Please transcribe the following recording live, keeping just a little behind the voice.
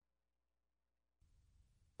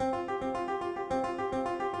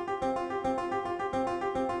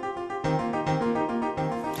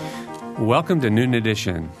Welcome to Noon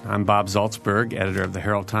Edition. I'm Bob Zaltzberg, editor of the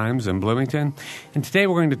Herald-Times in Bloomington. And today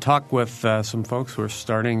we're going to talk with some folks who are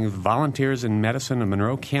starting Volunteers in Medicine in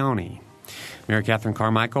Monroe County. Mary Catherine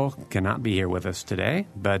Carmichael cannot be here with us today,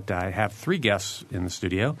 but I have three guests in the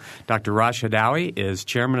studio. Dr. Raj Hadawi is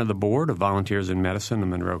chairman of the board of Volunteers in Medicine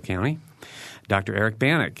in Monroe County. Dr. Eric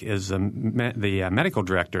Bannock is the medical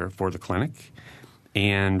director for the clinic.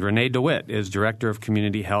 And Renee DeWitt is Director of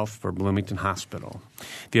Community Health for Bloomington Hospital.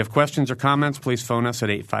 If you have questions or comments, please phone us at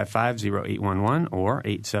 855-0811 or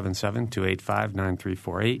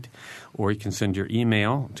 877-285-9348, or you can send your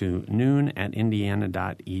email to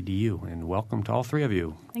noon@indiana.edu. And welcome to all three of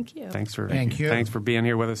you. Thank you. Thanks for being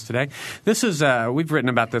here with us today. This is we've written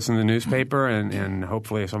about this in the newspaper, and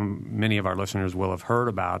hopefully many of our listeners will have heard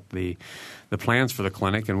about the plans for the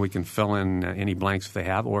clinic, and we can fill in any blanks if they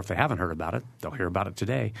have, or if they haven't heard about it, they'll hear about it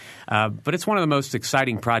today. But it's one of the most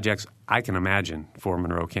exciting projects I can imagine for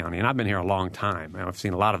Monroe County, and I've been here a long time. I've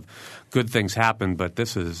seen a lot of good things happen, but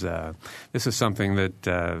this is something that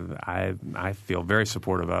I feel very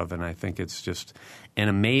supportive of, and I think it's just an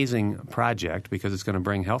amazing project because it's going to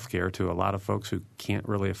bring health care to a lot of folks who can't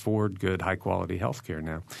really afford good, high-quality health care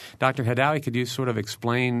now. Dr. Hadawi, could you sort of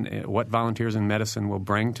explain what Volunteers in Medicine will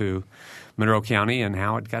bring to Monroe County and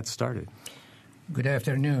how it got started? Good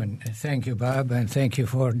afternoon. Thank you, Bob, and thank you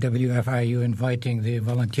for WFIU inviting the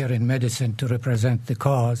Volunteer in Medicine to represent the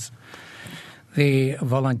cause. The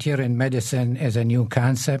Volunteer in Medicine is a new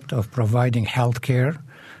concept of providing health care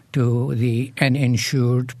to the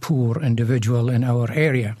uninsured, poor individual in our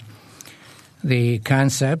area. The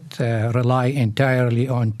concept relies entirely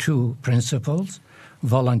on two principles: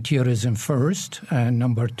 volunteerism first, and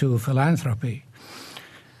number two, philanthropy.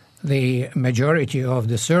 The majority of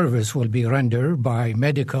the service will be rendered by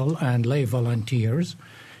medical and lay volunteers.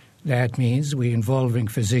 That means we're involving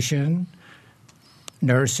physicians,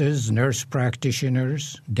 nurses, nurse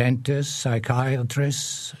practitioners, dentists,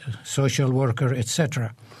 psychiatrists, social workers,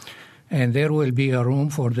 etc. And there will be a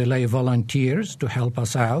room for the lay volunteers to help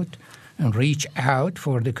us out and reach out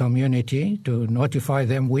for the community to notify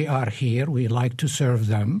them we are here, we like to serve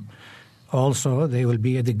them. Also, they will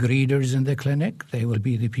be the greeters in the clinic. They will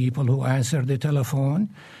be the people who answer the telephone,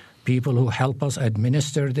 people who help us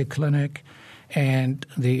administer the clinic. And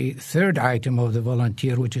the third item of the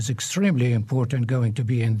volunteer, which is extremely important going to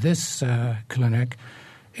be in this clinic,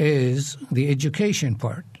 is the education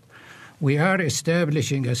part. We are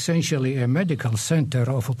establishing essentially a medical center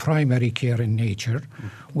of primary care in nature,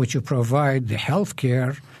 which will provide the health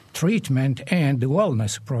care, treatment, and the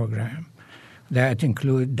wellness program. That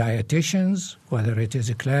include dietitians, whether it is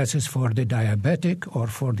classes for the diabetic or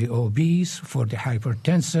for the obese, for the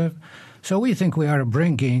hypertensive. So we think we are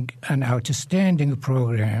bringing an outstanding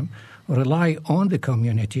program, rely on the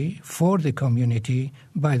community, for the community,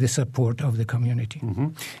 by the support of the community.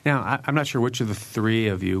 Mm-hmm. Now, I'm not sure which of the three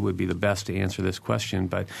of you would be the best to answer this question,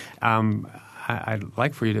 but I'd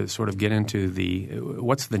like for you to sort of get into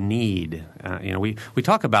what's the need. We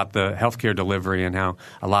talk about the healthcare delivery and how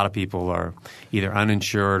a lot of people are either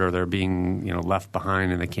uninsured or they're being left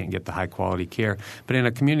behind and they can't get the high quality care. But in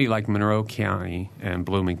a community like Monroe County and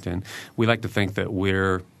Bloomington, we like to think that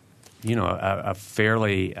we're a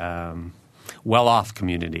fairly well-off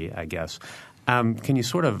community, I guess. Can you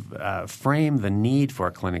sort of frame the need for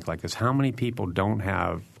a clinic like this? How many people don't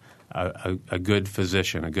have a good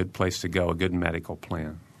physician, a good place to go, a good medical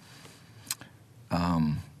plan?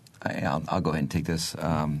 I'll go ahead and take this.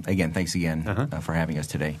 Again, thanks again for having us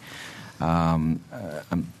today. I'm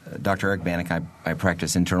Dr. Eric Bannock. I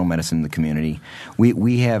practice internal medicine in the community.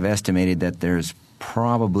 We have estimated that there's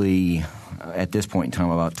probably, at this point in time,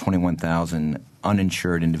 about 21,000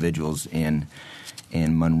 uninsured individuals in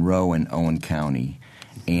Monroe and Owen County.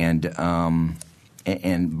 And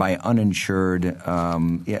by uninsured,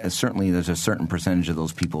 certainly there's a certain percentage of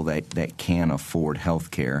those people that can afford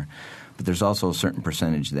health care, but there's also a certain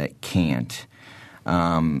percentage that can't.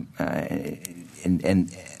 And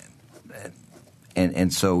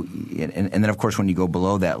then of course when you go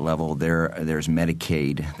below that level, there's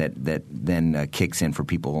Medicaid that then kicks in for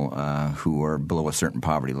people who are below a certain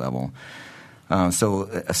poverty level. So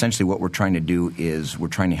essentially what we're trying to do is we're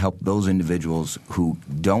trying to help those individuals who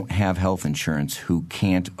don't have health insurance, who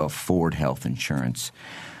can't afford health insurance.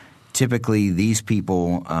 Typically these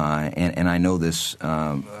people, and I know this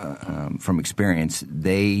from experience,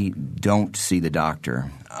 they don't see the doctor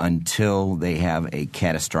until they have a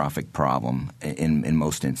catastrophic problem in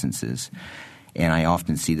most instances. And I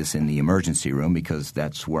often see this in the emergency room because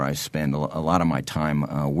that's where I spend a lot of my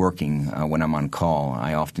time working when I'm on call.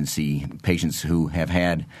 I often see patients who have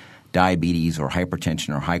had diabetes or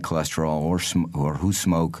hypertension or high cholesterol or who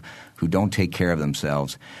smoke, who don't take care of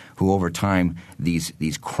themselves, who over time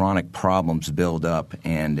these chronic problems build up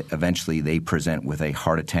and eventually they present with a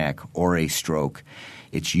heart attack or a stroke.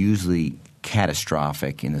 It's usually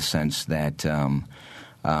catastrophic in the sense that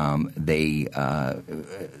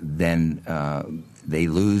they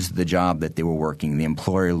lose the job that they were working. The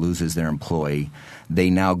employer loses their employee. They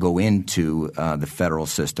now go into the federal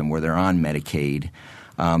system where they're on Medicaid.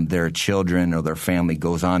 Their children or their family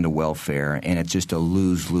goes on to welfare, and it's just a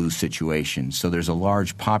lose-lose situation. So there's a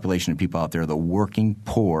large population of people out there, the working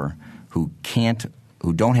poor, who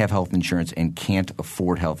don't have health insurance and can't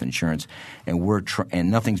afford health insurance, and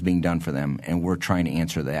and nothing's being done for them, and we're trying to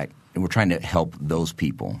answer that. And we're trying to help those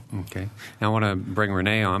people. Okay. Now I want to bring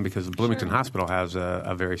Renee on because Bloomington Hospital has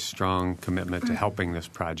a very strong commitment to helping this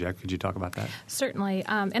project. Could you talk about that? Certainly.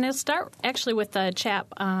 And it'll start actually with the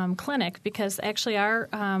CHAP clinic because actually our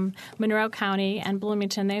Monroe County and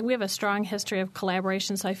Bloomington, we have a strong history of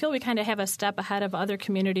collaboration. So I feel we kind of have a step ahead of other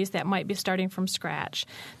communities that might be starting from scratch.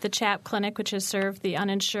 The CHAP clinic, which has served the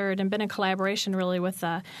uninsured and been in collaboration really with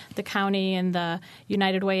the county and the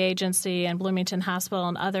United Way Agency and Bloomington Hospital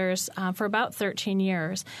and others, for about 13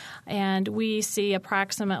 years. And we see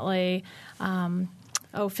approximately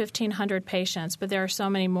 1,500 patients, but there are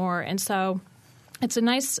so many more. And so it's a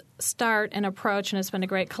nice start and approach, and it's been a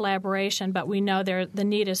great collaboration, but we know the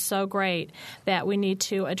need is so great that we need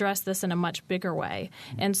to address this in a much bigger way.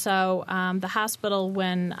 And so the hospital,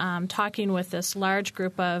 when talking with this large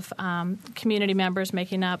group of community members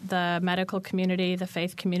making up the medical community, the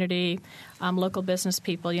faith community, local business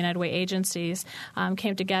people, United Way agencies,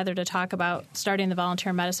 came together to talk about starting the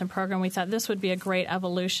volunteer medicine program. We thought this would be a great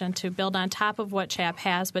evolution to build on top of what CHAP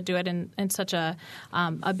has, but do it in such a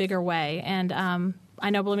bigger way. And I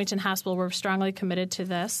know Bloomington Hospital, we're strongly committed to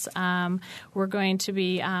this. We're going to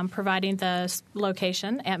be providing the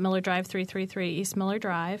location at Miller Drive 333 East Miller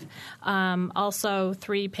Drive, also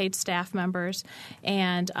 3 paid staff members,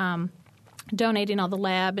 and donating all the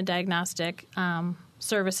lab and diagnostic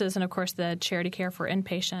services and, of course, the charity care for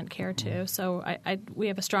inpatient care, too. So we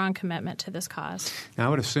have a strong commitment to this cause. Now, I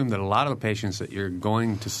would assume that a lot of the patients that you're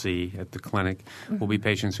going to see at the clinic will be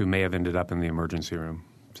patients who may have ended up in the emergency room.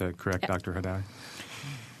 Is that correct, Dr. Haddad?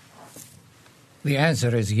 The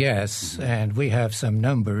answer is yes, and we have some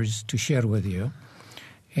numbers to share with you.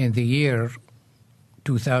 In the year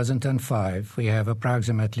 2005, we have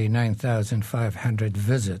approximately 9,500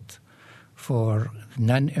 visits for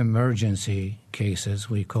non-emergency cases.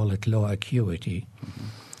 We call it low acuity. Mm-hmm.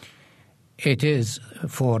 It is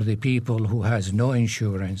for the people who has no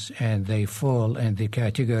insurance, and they fall in the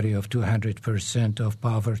category of 200% of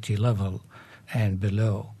poverty level and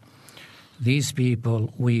below. These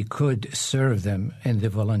people, we could serve them in the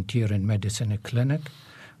volunteer in medicine clinic.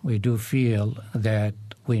 We do feel that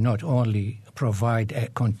we not only provide a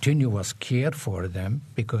continuous care for them,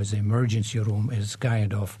 because the emergency room is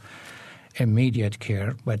kind of immediate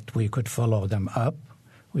care, but we could follow them up.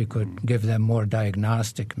 We could give them more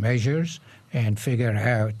diagnostic measures and figure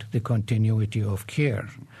out the continuity of care.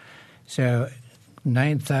 So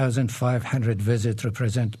 9,500 visits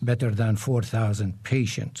represent better than 4,000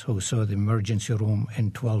 patients who saw the emergency room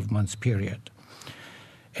in 12 months period.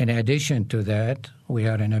 In addition to that, we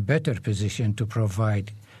are in a better position to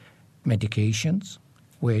provide medications,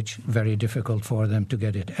 which very difficult for them to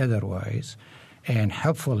get it otherwise. And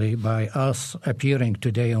hopefully by us appearing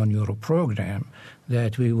today on your program,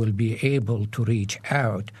 that we will be able to reach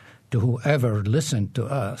out to whoever listened to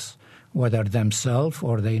us, whether themselves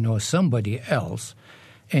or they know somebody else,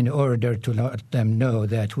 in order to let them know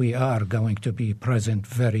that we are going to be present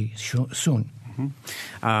very soon.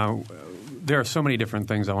 Mm-hmm. There are so many different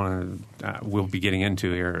things we'll be getting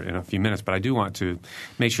into here in a few minutes, but I do want to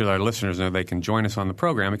make sure that our listeners know they can join us on the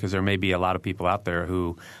program, because there may be a lot of people out there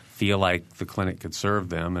who feel like the clinic could serve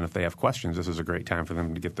them, and if they have questions, this is a great time for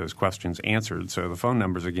them to get those questions answered. So the phone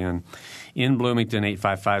numbers again, in Bloomington,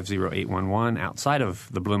 855-0811, outside of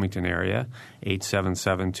the Bloomington area,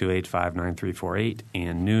 877-285-9348,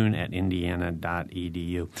 and noon at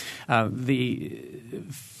indiana.edu.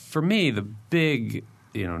 For me, the big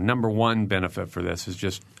number one benefit for this is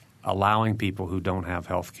just allowing people who don't have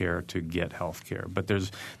health care to get health care. But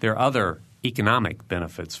there are other economic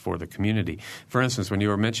benefits for the community. For instance, when you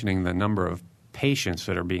were mentioning the number of patients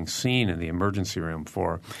that are being seen in the emergency room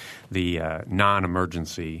for the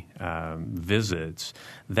non-emergency visits,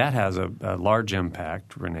 that has a large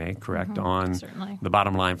impact, Renee, correct, on certainly the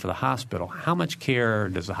bottom line for the hospital. How much care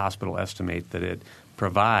does the hospital estimate that it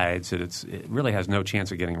provides that it really has no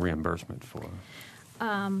chance of getting reimbursement for?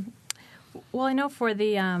 Well, I know for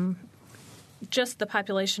the just the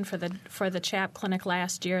population for the CHAP clinic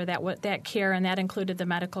last year, that care, and that included the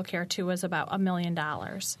medical care too, was about $1 million.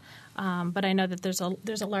 But I know that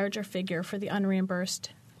there's a larger figure for the unreimbursed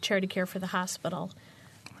charity care for the hospital.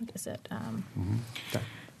 What is it?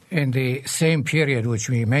 In the same period which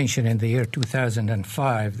we mentioned in the year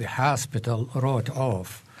 2005, the hospital wrote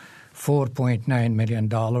off $4.9 million.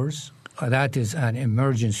 That is an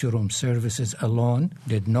emergency room services alone,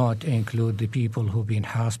 did not include the people who've been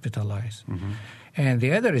hospitalized. Mm-hmm. And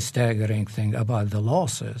the other staggering thing about the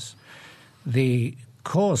losses, the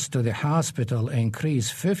cost to the hospital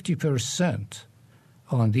increased 50%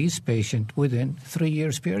 on these patients within 3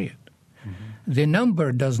 years period. Mm-hmm. The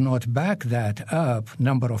number does not back that up,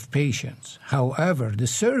 number of patients. However, the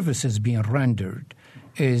services being rendered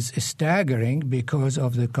is staggering because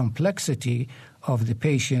of the complexity of the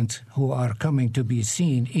patients who are coming to be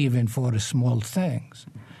seen even for small things.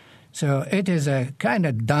 So it is a kind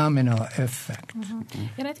of domino effect. Mm-hmm.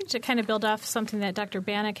 And I think to kind of build off something that Dr.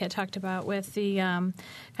 Bannock had talked about with the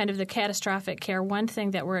kind of the catastrophic care, one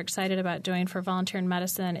thing that we're excited about doing for volunteer in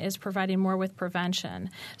medicine is providing more with prevention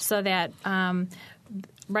so that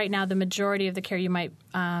right now the majority of the care you might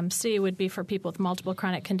see would be for people with multiple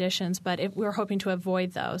chronic conditions, but we're hoping to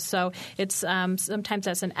avoid those. So it's sometimes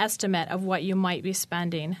that's an estimate of what you might be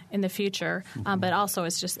spending in the future, but also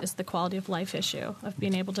it's the quality of life issue of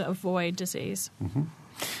being able to avoid disease. Mm-hmm.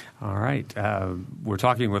 All right. We're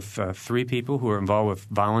talking with three people who are involved with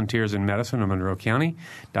Volunteers in Medicine in Monroe County,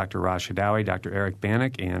 Dr. Raj Hadawi, Dr. Eric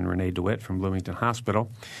Bannock, and Renee DeWitt from Bloomington Hospital.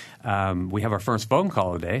 We have our first phone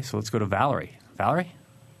call today, so let's go to Valerie. Valerie?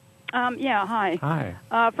 Yeah, hi.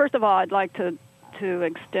 Hi. First of all, I'd like to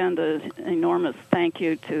extend an enormous thank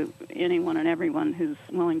you to anyone and everyone who's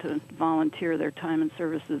willing to volunteer their time and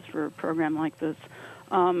services for a program like this.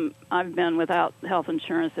 I've been without health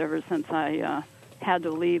insurance ever since I had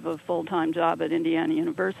to leave a full-time job at Indiana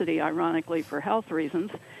University, ironically for health reasons,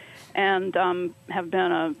 and have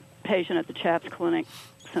been a patient at the CHAPS Clinic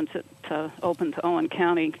since it opened to Owen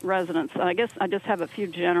County residents. I guess I just have a few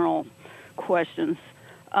general questions.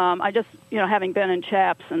 I just, having been in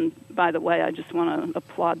CHAPS, and by the way, I just want to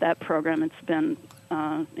applaud that program. It's been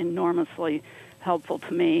enormously helpful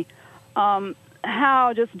to me.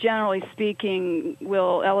 How, just generally speaking,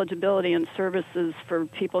 will eligibility and services for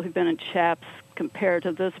people who've been in CHAPS compare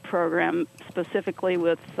to this program, specifically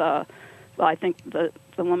with, I think the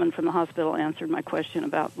woman from the hospital answered my question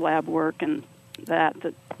about lab work and that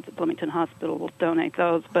the Bloomington Hospital will donate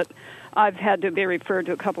those, but I've had to be referred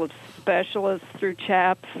to a couple of specialists through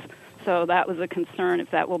CHAPS, so that was a concern if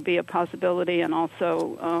that will be a possibility, and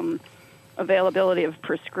also availability of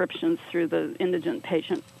prescriptions through the indigent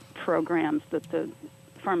patient programs that the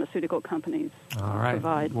pharmaceutical companies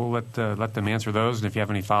provide. We'll let them answer those, and if you have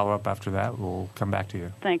any follow-up after that, we'll come back to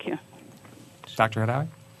you. Thank you. Dr. Hadawi?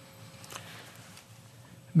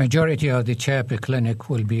 Majority of the CHAP clinic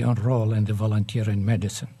will be enrolled in the volunteer in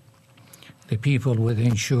medicine. The people with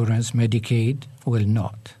insurance, Medicaid, will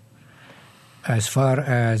not. As far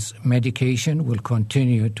as medication, we'll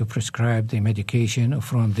continue to prescribe the medication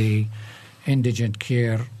from the indigent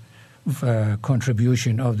care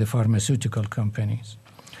contribution of the pharmaceutical companies.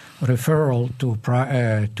 Referral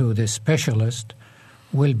to the specialist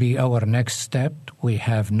will be our next step. We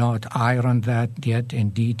have not ironed that yet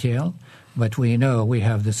in detail, but we know we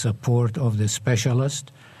have the support of the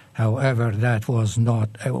specialist. However, that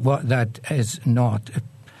is not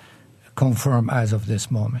confirmed as of this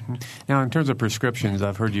moment. Now, in terms of prescriptions,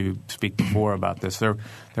 I've heard you speak before about this. There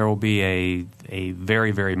will be a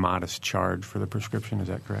very, very modest charge for the prescription. Is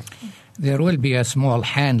that correct? There will be a small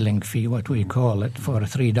handling fee, what we call it, for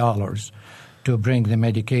 $3 to bring the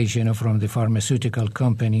medication from the pharmaceutical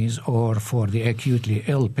companies, or for the acutely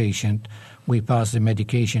ill patient, we pass the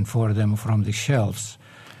medication for them from the shelves.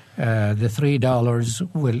 The $3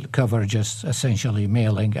 will cover just essentially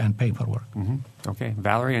mailing and paperwork. Mm-hmm. Okay.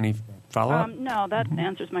 Valerie, any follow-up? No, that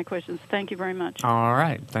answers my questions. Thank you very much. All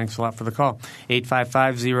right. Thanks a lot for the call.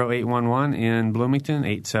 855-0811 in Bloomington,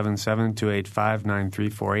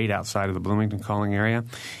 877-285-9348 outside of the Bloomington calling area,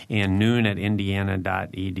 and noon at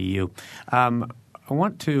indiana.edu. I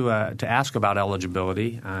want to ask about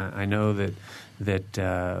eligibility. I know that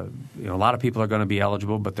a lot of people are going to be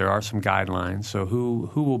eligible, but there are some guidelines. So who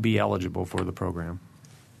will be eligible for the program?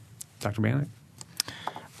 Dr. Bannock?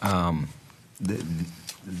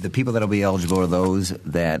 The people that will be eligible are those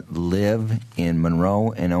that live in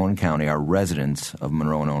Monroe and Owen County, are residents of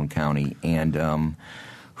Monroe and Owen County, and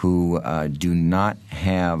who do not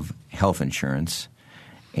have health insurance,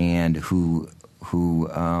 and who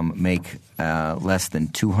make less than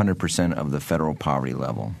 200% of the federal poverty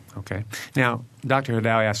level. Okay. Now, Dr.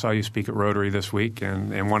 Hadaoui, I saw you speak at Rotary this week,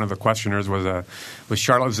 and one of the questioners was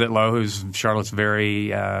Charlotte Zitlow, who's Charlotte's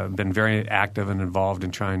been very active and involved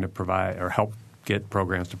in trying to provide or help get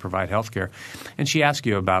programs to provide health care. And she asked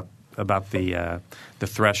you about the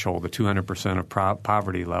threshold, the 200% of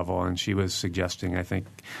poverty level, and she was suggesting, I think,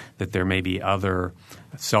 that there may be other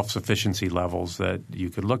self-sufficiency levels that you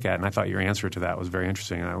could look at. And I thought your answer to that was very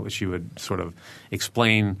interesting. I wish you would sort of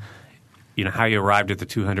explain, how you arrived at the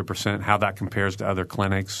 200%, how that compares to other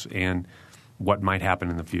clinics, and what might happen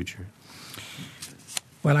in the future.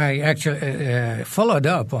 Well, I actually followed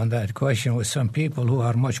up on that question with some people who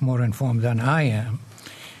are much more informed than I am,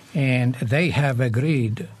 and they have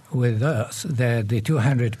agreed with us that the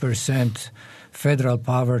 200% federal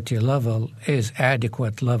poverty level is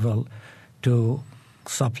adequate level to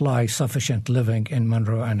supply sufficient living in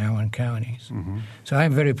Monroe and Allen counties. Mm-hmm. So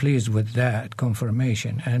I'm very pleased with that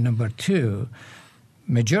confirmation. And number two,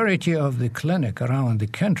 majority of the clinic around the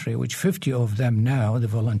country, which 50 of them now, the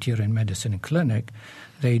Volunteer in Medicine Clinic,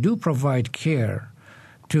 they do provide care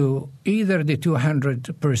to either the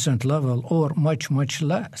 200% level or much, much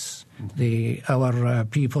less. Our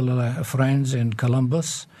people, friends in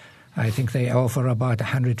Columbus, I think they offer about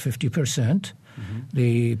 150%. Mm-hmm.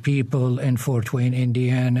 The people in Fort Wayne,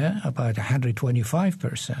 Indiana, about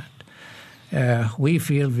 125%. We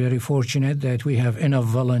feel very fortunate that we have enough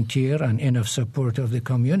volunteer and enough support of the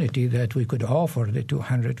community that we could offer the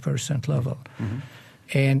 200% level. Mm-hmm.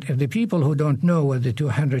 And if the people who don't know what the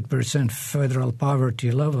 200% federal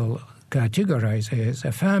poverty level categorized is,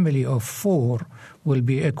 a family of 4 will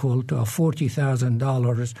be equal to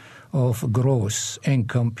 $40,000 of gross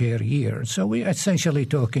income per year. So we're essentially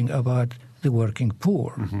talking about the working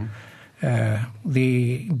poor. Mm-hmm.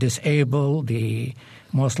 The disabled,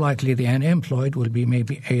 most likely the unemployed will be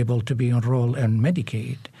maybe able to be enrolled in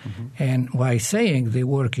Medicaid. Mm-hmm. And by saying the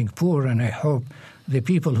working poor, and I hope the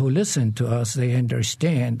people who listen to us, they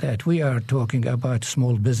understand that we are talking about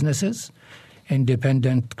small businesses,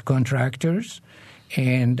 independent contractors,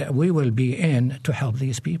 and we will be in to help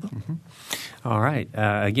these people. Mm-hmm. All right.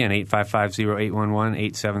 Again, 855-0811,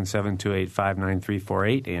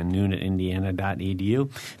 877-285-9348, and noon@indiana.edu.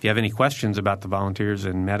 If you have any questions about the Volunteers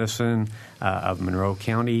in Medicine of Monroe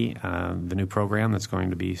County, the new program that's going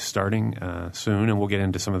to be starting soon, and we'll get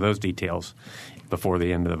into some of those details before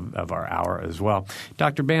the end of our hour as well.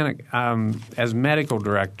 Dr. Bannock, as medical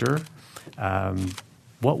director,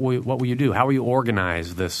 what will you do? How will you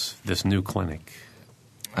organize this new clinic?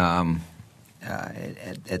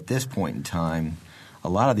 At this point in time, a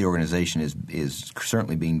lot of the organization is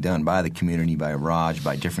certainly being done by the community, by Raj,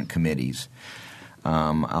 by different committees.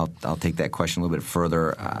 I'll take that question a little bit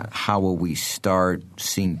further. How will we start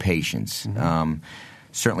seeing patients? Mm-hmm.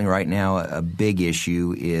 Certainly right now a big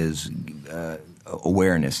issue is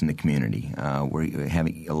awareness in the community. We're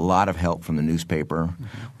having a lot of help from the newspaper.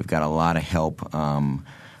 Mm-hmm. We've got a lot of help from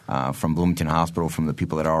Bloomington Hospital, from the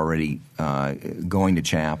people that are already going to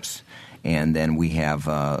CHAPS. And then we have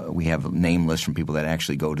name lists from people that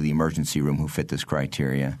actually go to the emergency room who fit this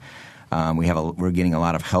criteria. We're getting a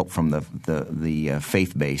lot of help from the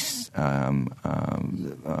faith-based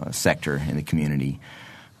sector in the community,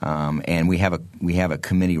 and we have a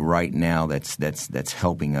committee right now that's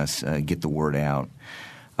helping us get the word out.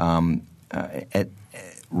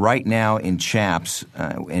 Right now in CHAPS,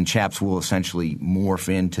 and CHAPS will essentially morph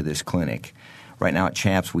into this clinic. Right now at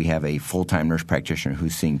CHAPS, we have a full-time nurse practitioner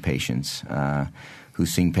who's seeing patients for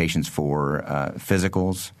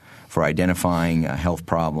physicals, for identifying health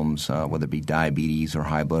problems, whether it be diabetes or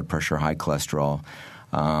high blood pressure, high cholesterol,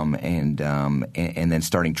 and then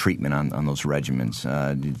starting treatment on those regimens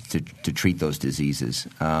to treat those diseases.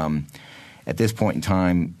 At this point in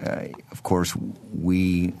time, of course,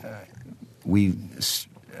 we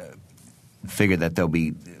figure that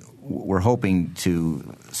we're hoping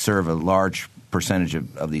to serve a large percentage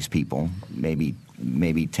of these people, maybe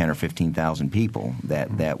 10 or 15,000 people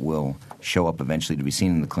that will show up eventually to be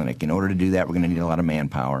seen in the clinic. In order to do that, we're going to need a lot of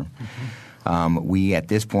manpower. Mm-hmm. We, at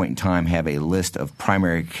this point in time, have a list of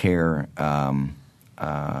primary care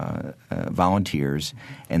volunteers,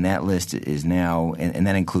 and that list is now, and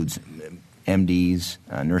that includes MDs,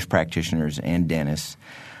 nurse practitioners, and dentists.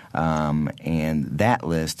 And that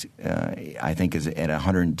list, I think, is at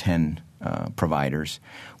 110 providers.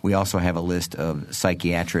 We also have a list of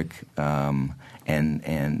psychiatric and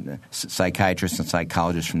psychiatrists and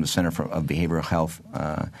psychologists from the Center of Behavioral Health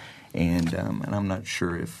And I'm not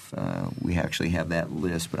sure if we actually have that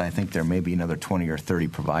list, but I think there may be another 20 or 30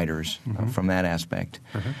 providers from that aspect.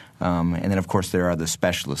 And then, of course, there are the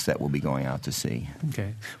specialists that we'll be going out to see.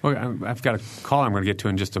 Okay. Well, I've got a call I'm going to get to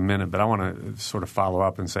in just a minute, but I want to sort of follow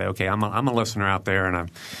up and say, okay, I'm a listener out there, and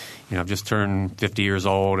I've just turned 50 years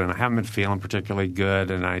old, and I haven't been feeling particularly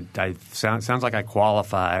good, and I sounds like I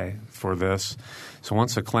qualify for this. So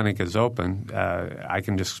once the clinic is open, I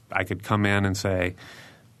could come in and say,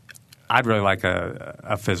 I'd really like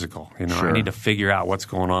a physical. Sure. I need to figure out what's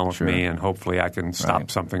going on with Sure. me, and hopefully I can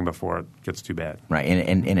stop something before it gets too bad. Right.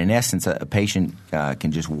 And in essence, a patient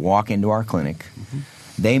can just walk into our clinic.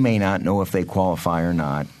 They may not know if they qualify or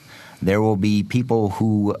not. There will be people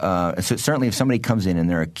who certainly if somebody comes in and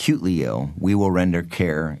they're acutely ill, we will render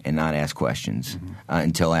care and not ask questions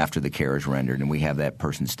until after the care is rendered and we have that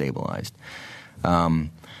person stabilized.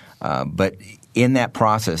 But in that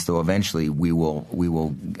process, though, eventually we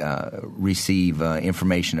will receive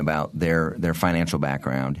information about their financial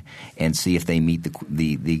background and see if they meet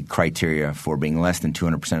the criteria for being less than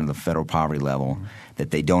 200% of the federal poverty level, that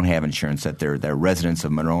they don't have insurance, that they're residents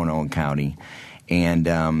of Monroe and Owen County. And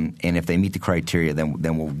if they meet the criteria,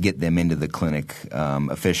 then we'll get them into the clinic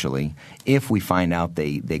officially. If we find out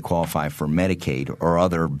they qualify for Medicaid or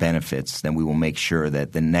other benefits, then we will make sure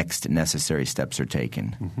that the next necessary steps are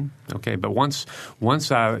taken. Okay, but once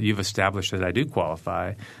you've established that I do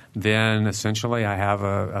qualify, then essentially I have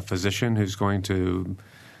a physician who's going to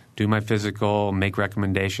do my physical, make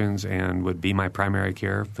recommendations, and would be my primary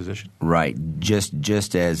care physician? Right.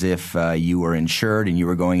 Just as if you were insured and you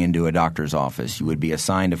were going into a doctor's office. You would be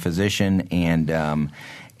assigned a physician and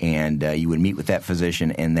you would meet with that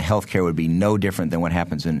physician, and the health care would be no different than what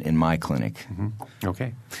happens in my clinic.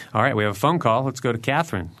 Okay. All right. We have a phone call. Let's go to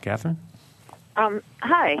Catherine. Catherine?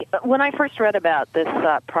 Hi. When I first read about this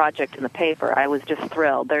project in the paper, I was just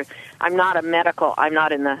thrilled. I'm not in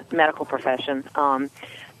the medical profession,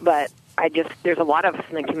 but there's a lot of us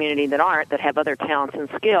in the community that have other talents and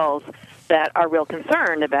skills that are real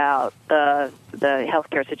concerned about the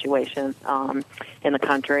healthcare situation in the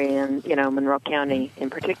country and Monroe County in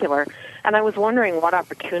particular. And I was wondering what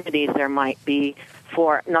opportunities there might be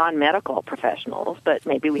for non-medical professionals, but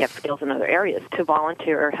maybe we have skills in other areas, to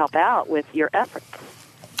volunteer or help out with your efforts.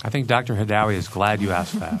 I think Dr. Hadaoui is glad you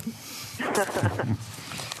asked that.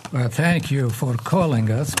 Well, thank you for calling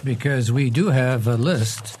us, because we do have a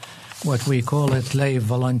list, what we call it lay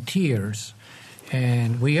volunteers,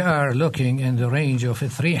 and we are looking in the range of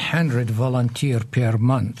 300 volunteer per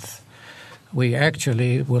month. We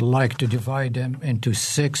actually would like to divide them into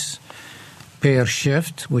 6 per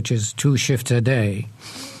shift, which is 2 shifts a day.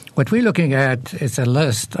 What we're looking at is a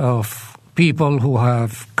list of people who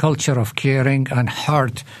have culture of caring and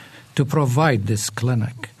heart to provide this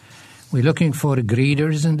clinic. We're looking for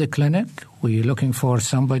greeters in the clinic. We're looking for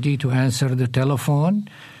somebody to answer the telephone,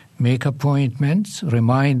 make appointments,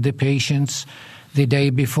 remind the patients the day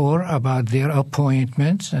before about their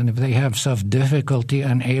appointments, and if they have some difficulty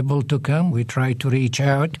unable to come, we try to reach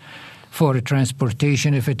out for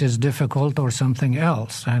transportation if it is difficult or something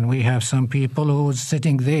else. And we have some people who are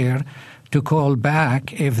sitting there to call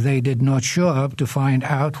back if they did not show up to find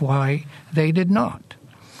out why they did not.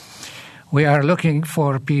 We are looking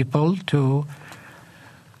for people to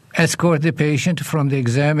escort the patient from the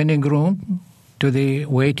examining room to the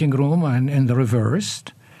waiting room and in the reverse.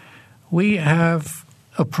 We have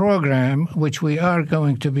a program which we are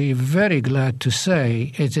going to be very glad to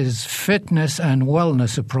say it is fitness and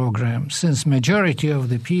wellness program, since majority of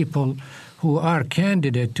the people who are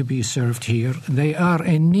candidate to be served here, they are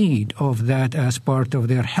in need of that as part of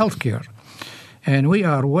their health care. And we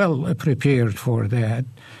are well prepared for that.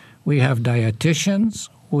 We have dietitians,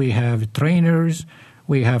 we have trainers,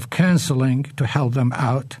 we have counseling to help them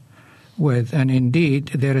out with. And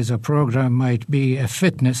indeed, there is a program, might be a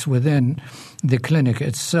fitness within the clinic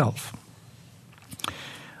itself.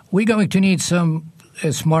 We're going to need some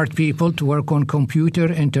smart people to work on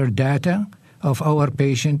computer, enter data of our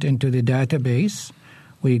patient into the database.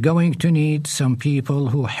 We're going to need some people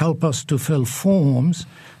who help us to fill forms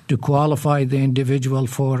to qualify the individual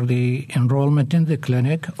for the enrollment in the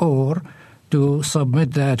clinic, or to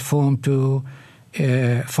submit that form to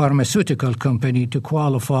a pharmaceutical company to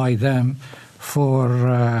qualify them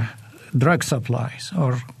for drug supplies,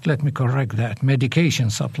 or let me correct that, medication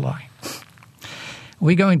supply.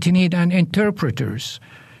 We're going to need interpreters.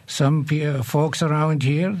 Some folks around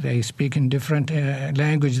here, they speak in different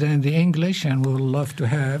language than the English, and we would love to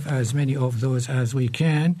have as many of those as we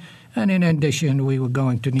can. And in addition, we were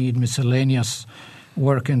going to need miscellaneous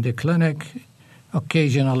work in the clinic.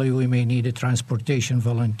 Occasionally, we may need a transportation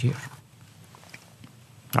volunteer.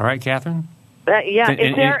 All right, Catherine? Yeah,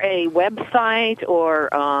 is there a website or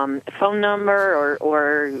phone number,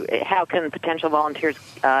 or how can potential volunteers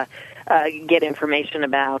get information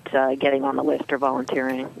about getting on the list or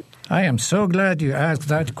volunteering? I am so glad you asked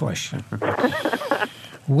that question.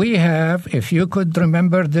 We have, if you could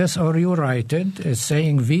remember this or you write it, it's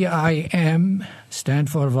saying VIM, stand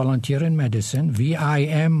for Volunteer in Medicine,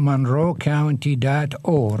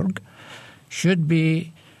 VIMMonroeCounty.org, should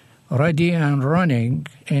be ready and running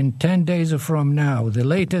in 10 days from now. The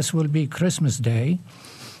latest will be Christmas Day,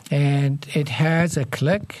 and it has a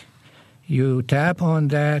click. You tap on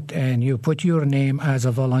that, and you put your name as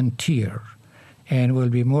a volunteer, and we'll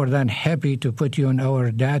be more than happy to put you in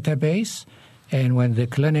our database. And when the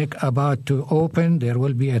clinic about to open, there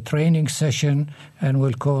will be a training session, and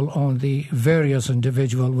we'll call on the various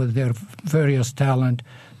individuals with their various talent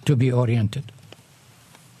to be oriented.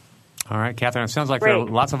 All right, Catherine, it sounds like Great. there are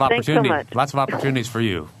lots of opportunities for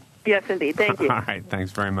you. Yes, indeed. Thank you. All right,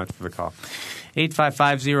 thanks very much for the call.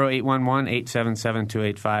 855-0811,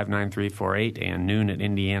 877-285-9348, and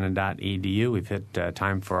noon@indiana.edu. We've hit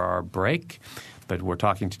time for our break. But we're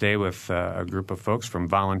talking today with a group of folks from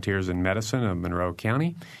Volunteers in Medicine of Monroe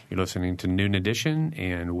County. You're listening to Noon Edition,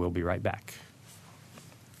 and we'll be right back.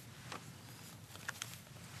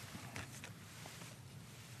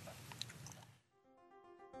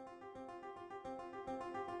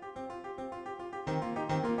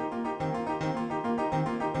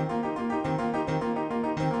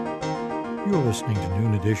 You're listening to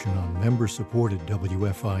Noon Edition on member-supported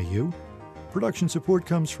WFIU. Production support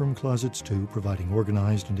comes from Closets 2, providing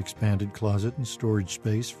organized and expanded closet and storage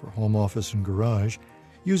space for home office and garage,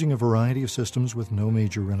 using a variety of systems with no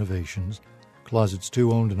major renovations. Closets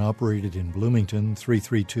 2 owned and operated in Bloomington,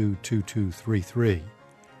 332-2233.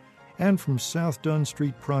 And from South Dunn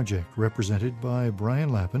Street Project, represented by Brian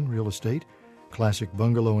Lappin, Real Estate, classic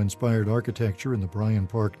bungalow-inspired architecture in the Bryan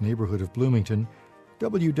Park neighborhood of Bloomington,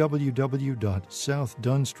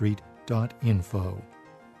 www.southdunstreet.info.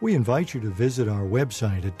 We invite you to visit our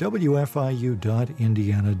website at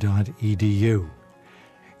wfiu.indiana.edu.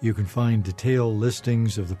 You can find detailed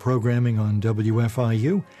listings of the programming on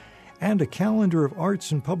WFIU and a calendar of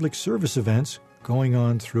arts and public service events going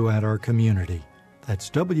on throughout our community. That's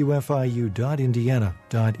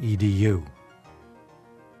wfiu.indiana.edu.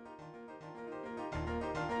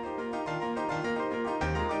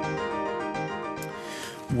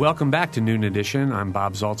 Welcome back to Noon Edition. I'm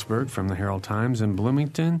Bob Zaltzberg from the Herald-Times in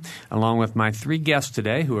Bloomington, along with my three guests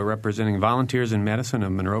today who are representing Volunteers in Medicine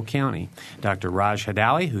of Monroe County. Dr. Raj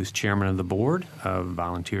Hadali, who's chairman of the board of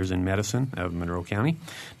Volunteers in Medicine of Monroe County.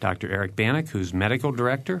 Dr. Eric Bannock, who's medical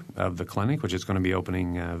director of the clinic, which is going to be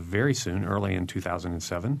opening very soon, early in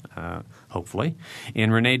 2007, hopefully.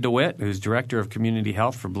 And Renee DeWitt, who's director of community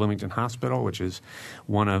health for Bloomington Hospital, which is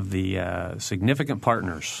one of the significant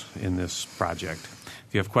partners in this project.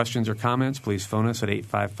 If you have questions or comments, please phone us at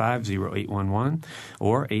 855-0811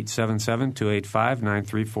 or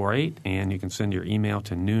 877-285-9348, and you can send your email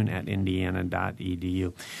to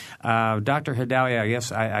noon@indiana.edu. Dr. Hadali, I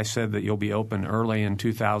guess I said that you'll be open early in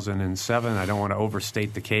 2007. I don't want to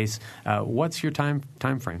overstate the case. What's your time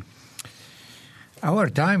frame? Our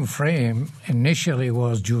time frame initially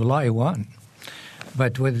was July 1.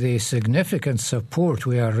 But with the significant support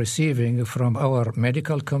we are receiving from our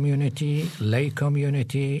medical community, lay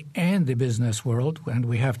community, and the business world, and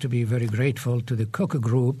we have to be very grateful to the Cook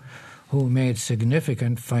Group, who made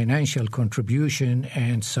significant financial contribution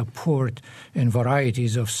and support in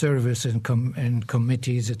varieties of service and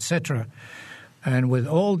committees, etc. And with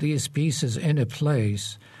all these pieces in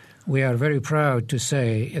place, we are very proud to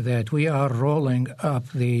say that we are rolling up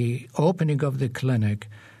the opening of the clinic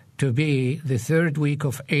to be the third week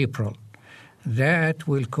of April. That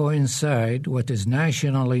will coincide what is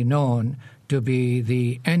nationally known to be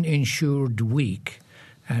the Uninsured Week.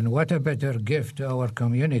 And what a better gift to our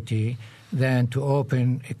community than to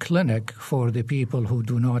open a clinic for the people who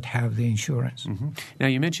do not have the insurance. Mm-hmm. Now,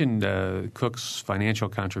 you mentioned Cook's financial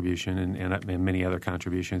contribution and many other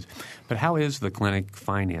contributions, but how is the clinic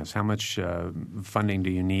financed? How much funding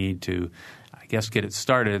do you need to, I guess, get it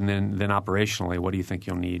started, and then operationally, what do you think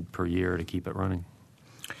you'll need per year to keep it running?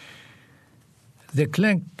 The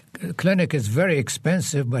clinic is very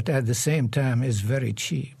expensive, but at the same time is very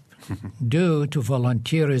cheap due to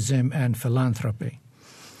volunteerism and philanthropy.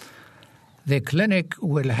 The clinic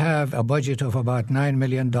will have a budget of about $9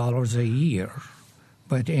 million a year,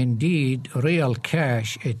 but indeed, real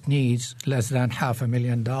cash, it needs less than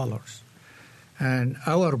 $500,000. And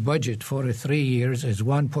our budget for 3 years is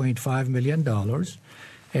 $1.5 million,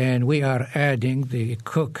 and we are adding the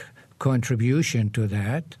Cook contribution to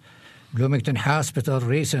that. Bloomington Hospital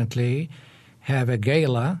recently have a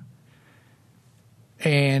gala,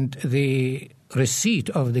 and the receipt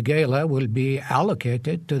of the gala will be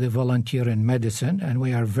allocated to the volunteer in medicine, and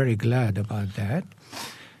we are very glad about that.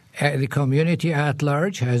 The community at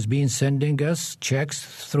large has been sending us checks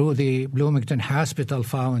through the Bloomington Hospital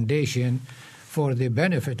Foundation for the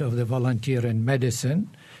benefit of the volunteer in medicine,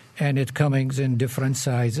 and it comes in different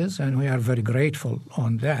sizes, and we are very grateful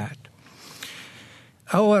on that.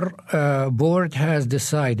 Our board has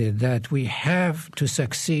decided that we have to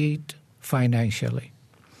succeed financially,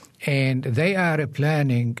 and they are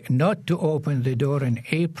planning not to open the door in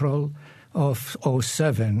April of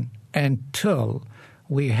 2007 until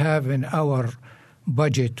we have in our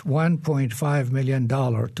budget $1.5 million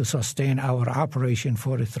to sustain our operation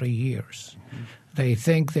for 3 years. Mm-hmm. They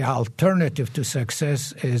think the alternative to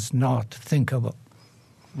success is not thinkable.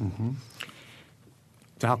 Mm-hmm.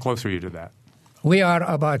 So how close are you to that? We are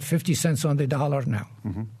about 50 cents on the dollar now.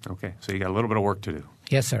 Mm-hmm. Okay, so you got a little bit of work to do.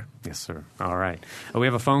 Yes, sir. Yes, sir. All right. We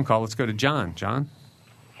have a phone call. Let's go to John. John?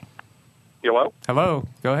 Hello? Hello.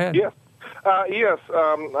 Go ahead. Yes.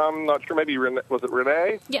 I'm not sure. Maybe was it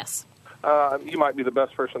Renee? Yes. You might be the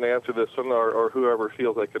best person to answer this one, or whoever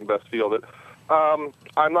feels they can best field it. I'm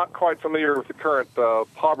not quite familiar with the current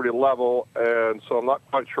poverty level, and so I'm not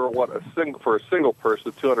quite sure what for a single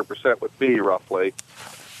person 200% would be roughly.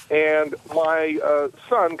 And my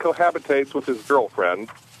son cohabitates with his girlfriend.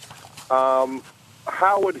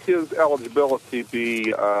 How would his eligibility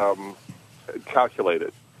be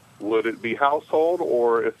calculated? Would it be household,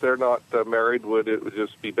 or if they're not married, would it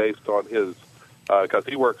just be based on his? Because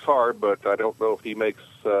he works hard, but I don't know if he makes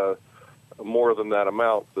more than that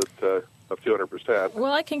amount of 200%.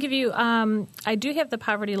 Well, I can give you I do have the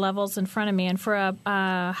poverty levels in front of me, and for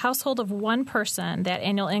a household of one person, that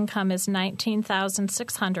annual income is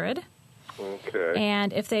 $19,600. Okay.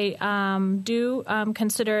 And if they do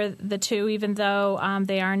consider the two, even though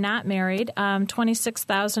they are not married,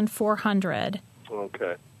 $26,400.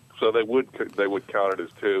 Okay. So they would count it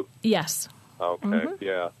as two? Yes. Okay, mm-hmm.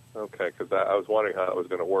 Yeah. Okay, because I was wondering how it was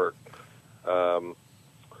going to work.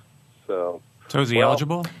 So is he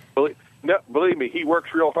eligible? Believe me, he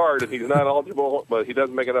works real hard, and he's not eligible, but he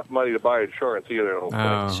doesn't make enough money to buy insurance either.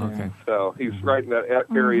 Okay. So he's right in that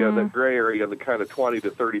area, that gray area, the kind of $20,000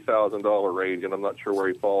 to $30,000 range, and I'm not sure where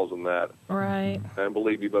he falls in that. Right. And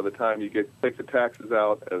believe me, by the time you take the taxes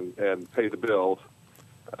out and pay the bills,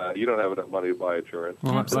 you don't have enough money to buy insurance.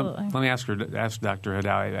 Well, absolutely. Let me ask Dr.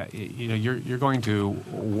 Hadawi. You're going to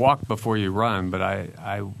walk before you run, but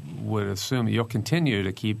I would assume you'll continue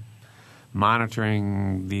to keep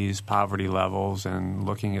monitoring these poverty levels and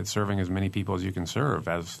looking at serving as many people as you can serve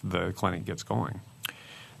as the clinic gets going.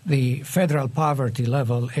 The federal poverty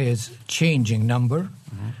level is changing number,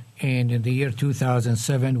 and in the year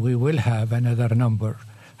 2007 we will have another number.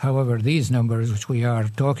 However, these numbers which we are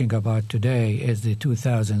talking about today is the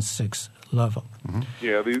 2006 level. Mm-hmm.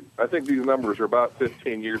 Yeah, I think these numbers are about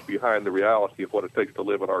 15 years behind the reality of what it takes to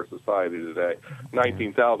live in our society today.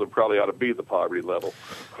 19,000 probably ought to be the poverty level.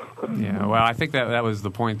 Yeah, well, I think that was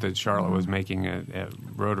the point that Charlotte was making at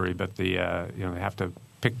Rotary, but they have to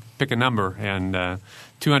pick a number, and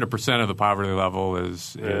 200% of the poverty level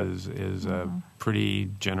is a pretty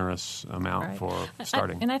generous amount for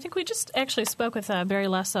starting. And I think we just actually spoke with Barry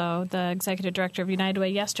Lesso, the executive director of United Way,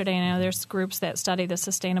 yesterday. And I know there's groups that study the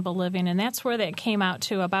sustainable living, and that's where that came out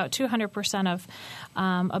to about 200% of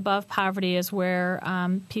above poverty is where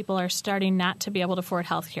people are starting not to be able to afford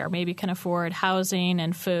health care, maybe can afford housing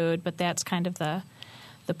and food, but that's kind of the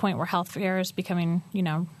point where health care is becoming,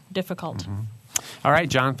 difficult. Mm-hmm. All right,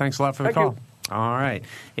 John, thanks a lot for the call. You. All right,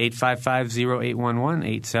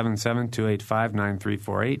 855-0811,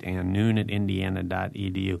 877-285-9348, and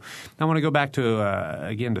noon@indiana.edu. I want to go back to,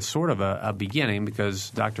 again, to sort of a beginning,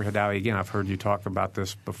 because Dr. Hadawi, again, I've heard you talk about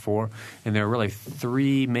this before, and there are really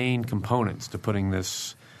three main components to putting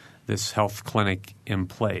this health clinic in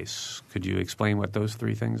place. Could you explain what those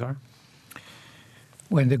three things are?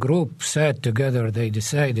 When the group sat together, they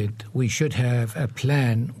decided we should have a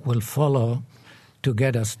plan we'll follow to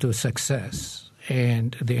get us to success.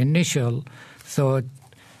 And the initial thought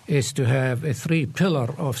is to have a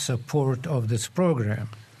three-pillar of support of this program.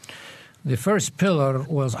 The first pillar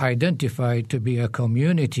was identified to be a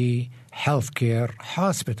community healthcare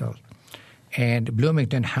hospital. And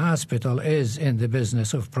Bloomington Hospital is in the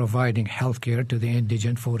business of providing healthcare to the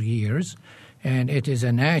indigent for years, and it is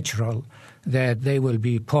a natural that they will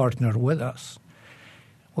be partner with us.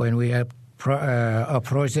 When we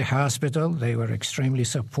approached the hospital, they were extremely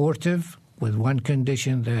supportive, with one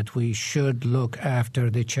condition, that we should look after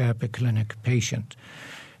the CHAPA clinic patient.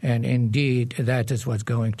 And indeed, that is what's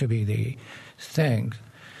going to be the thing.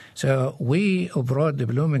 So we brought the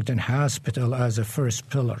Bloomington Hospital as a first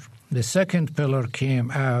pillar. The second pillar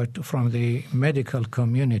came out from the medical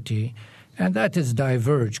community, and that is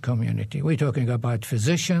diverged community. We're talking about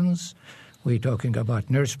physicians, we're talking about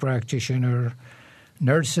nurse practitioner,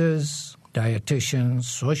 nurses, dietitians,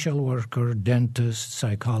 social worker, dentists,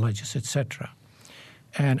 psychologists, etc.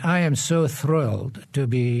 And I am so thrilled to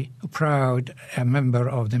be proud a member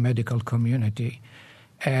of the medical community.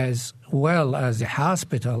 As well as the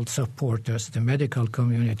hospital supporters, the medical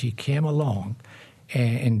community came along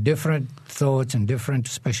in different thoughts and different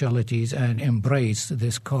specialties and embraced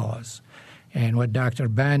this cause. And what Dr.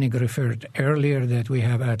 Banning referred earlier, that we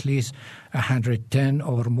have at least 110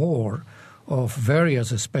 or more of various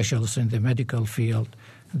specialists in the medical field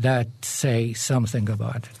that say something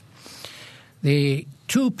about it. The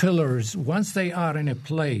two pillars, once they are in a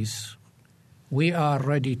place, we are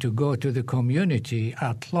ready to go to the community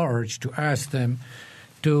at large to ask them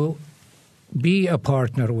to be a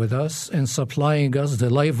partner with us in supplying us the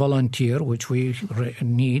lay volunteer, which we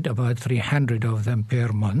need about 300 of them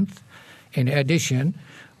per month. In addition,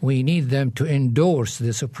 we need them to endorse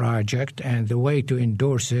this project, and the way to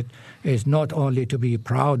endorse it is not only to be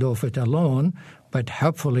proud of it alone, but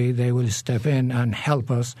hopefully they will step in and help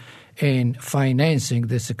us in financing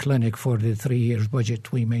this clinic for the 3 years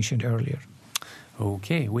budget we mentioned earlier.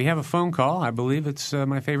 Okay, we have a phone call. I believe it's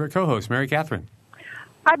my favorite co-host, Mary Catherine.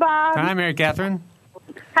 Hi, Bob. Hi, Mary Catherine.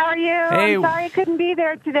 How are you? Hey. I'm sorry I couldn't be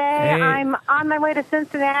there today. Hey. I'm on my way to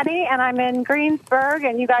Cincinnati, and I'm in Greensburg,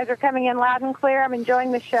 and you guys are coming in loud and clear. I'm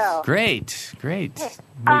enjoying the show. Great.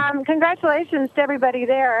 Congratulations to everybody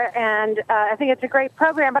there, and I think it's a great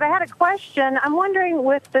program. But I had a question. I'm wondering,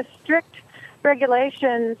 with the strict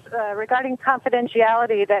regulations regarding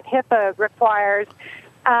confidentiality that HIPAA requires,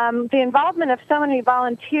 the involvement of so many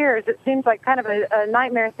volunteers, it seems like kind of a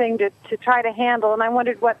nightmare thing to try to handle, and I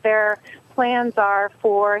wondered what their plans are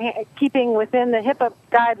for keeping within the HIPAA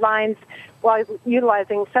guidelines while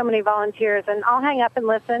utilizing so many volunteers. And I'll hang up and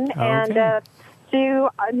listen, and see you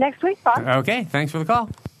next week, Bob. Okay, thanks for the call.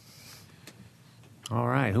 All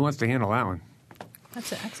right, who wants to handle that one?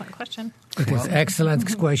 That's an excellent question. It is an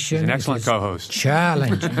excellent question. He's an excellent co-host.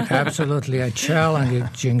 Challenging, absolutely a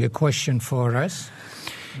challenging question for us.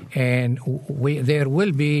 And there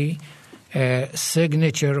will be a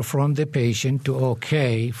signature from the patient to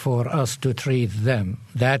okay for us to treat them.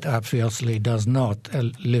 That obviously does not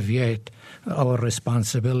alleviate our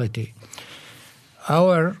responsibility.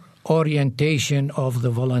 Our orientation of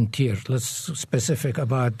the volunteer, let's specific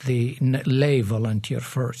about the lay volunteer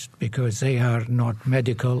first, because they are not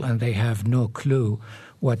medical and they have no clue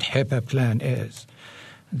what HIPAA plan is.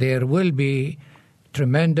 There will be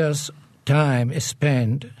tremendous time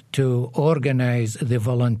spent to organize the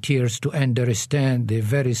volunteers to understand the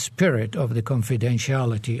very spirit of the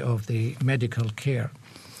confidentiality of the medical care.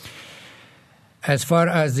 As far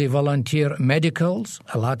as the volunteer medicals,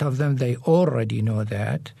 a lot of them, they already know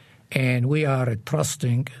that, and we are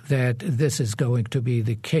trusting that this is going to be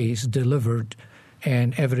the case delivered,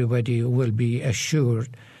 and everybody will be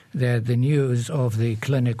assured that the news of the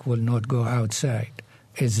clinic will not go outside.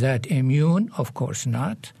 Is that immune? Of course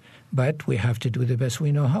not. But we have to do the best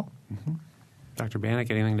we know how. Mm-hmm. Dr. Bannock,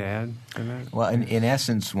 anything to add to that? Well, in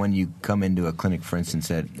essence, when you come into a clinic, for instance,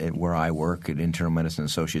 at where I work at Internal Medicine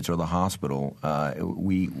Associates or the hospital,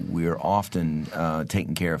 we are often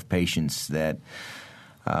taking care of patients that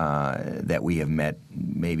we have met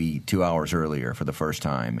maybe 2 hours earlier for the first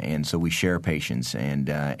time, and so we share patients, and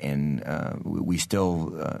we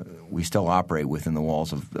still operate within the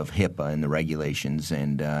walls of HIPAA and the regulations,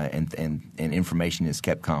 and information is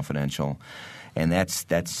kept confidential, and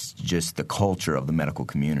that's just the culture of the medical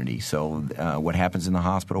community. So what happens in the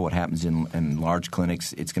hospital, what happens in large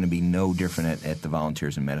clinics, it's going to be no different at the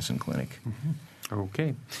Volunteers in Medicine clinic. Mm-hmm.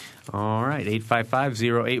 Okay. All right.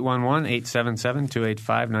 855-0811,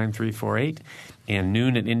 877-285-9348, and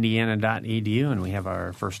noon@indiana.edu. And we have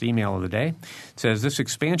our first email of the day. It says, this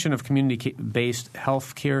expansion of community-based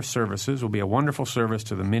health care services will be a wonderful service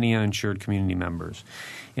to the many uninsured community members.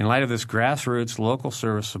 In light of this grassroots local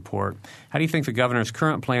service support, how do you think the governor's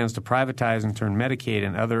current plans to privatize and turn Medicaid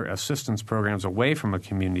and other assistance programs away from a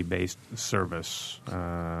community-based service?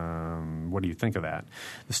 What do you think of that?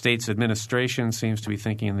 The state's administration seems to be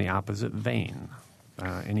thinking in the opposite vein.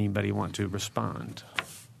 Anybody want to respond?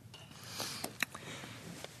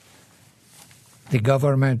 The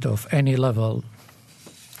government of any level,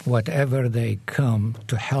 whatever they come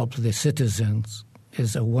to help the citizens,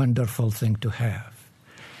 is a wonderful thing to have.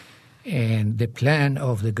 And the plan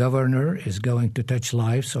of the governor is going to touch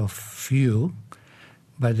lives of few,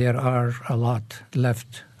 but there are a lot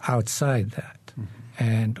left outside that.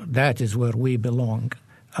 And that is where we belong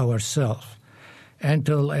ourselves.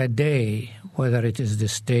 Until a day, whether it is the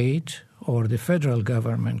state or the federal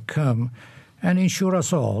government come and insure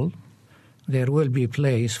us all, there will be a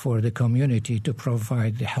place for the community to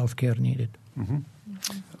provide the health care needed. Mm-hmm.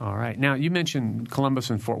 All right. Now, you mentioned Columbus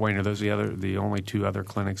and Fort Wayne. Are those the only two other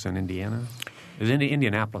clinics in Indiana? Does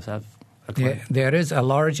Indianapolis have a clinic? There is a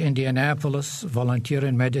large Indianapolis volunteer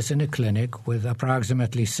in medicine clinic with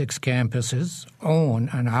approximately 6 campuses, owned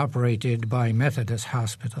and operated by Methodist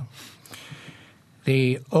Hospital.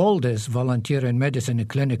 The oldest volunteer in medicine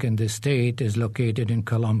clinic in the state is located in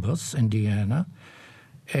Columbus, Indiana,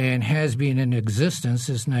 and has been in existence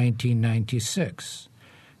since 1996.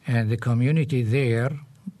 And the community there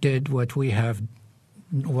did what we are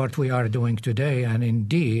doing today, and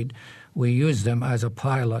indeed we use them as a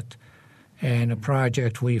pilot and a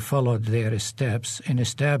project. We followed their steps in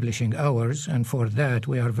establishing ours, and for that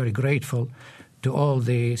we are very grateful to all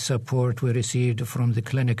the support we received from the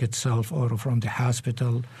clinic itself or from the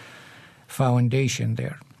hospital foundation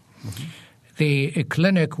there. Mm-hmm. The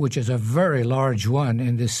clinic, which is a very large one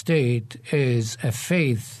in the state, is a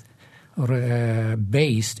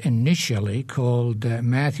faith-based initially called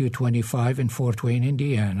Matthew 25 in Fort Wayne,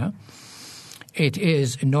 Indiana. It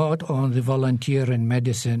is not on the volunteer in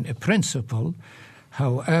medicine principle.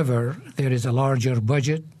 However, there is a larger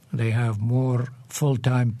budget. They have more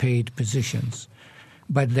full-time paid positions.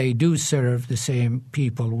 But they do serve the same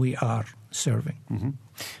people we are serving. Mm-hmm.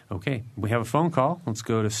 Okay. We have a phone call. Let's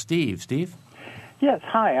go to Steve. Steve? Yes,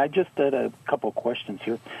 hi. I just had a couple of questions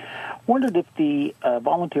here. Wondered if the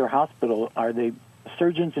volunteer hospital, are they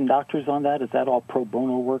surgeons and doctors on that? Is that all pro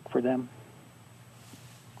bono work for them?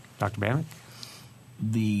 Dr. Bannock?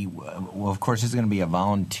 Well, of course, this is going to be a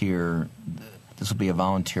volunteer. This will be a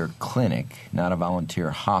volunteer clinic, not a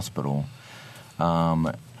volunteer hospital.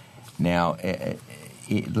 Now,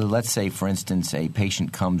 let's say, for instance, a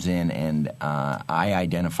patient comes in and I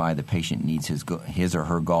identify the patient needs his or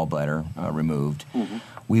her gallbladder removed. Mm-hmm.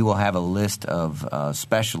 We will have a list of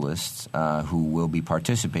specialists who will be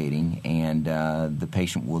participating, and the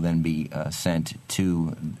patient will then be sent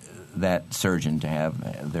to that surgeon to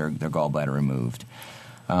have their gallbladder removed.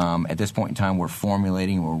 At this point in time, we're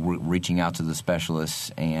formulating, we're reaching out to the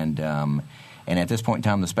specialists, and at this point in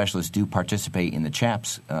time, the specialists do participate in the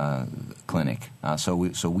CHAPS clinic.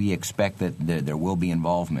 So we expect that there will be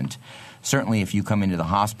involvement. Certainly, if you come into the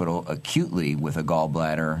hospital acutely with a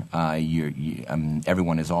gallbladder,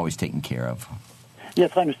 everyone is always taken care of.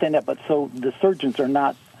 Yes, I understand that. But so the surgeons are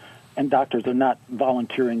not, and doctors are not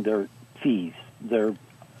volunteering their fees.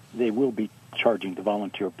 They will be charging the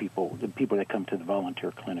volunteer people, the people that come to the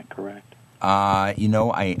volunteer clinic, correct? I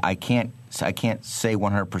can't say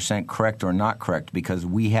 100% correct or not correct because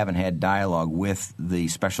we haven't had dialogue with the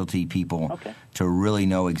specialty people to really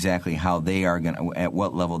know exactly how they are going to, at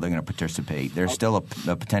what level they're going to participate. There's still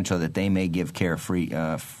a potential that they may give care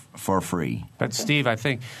for free. But Steve, I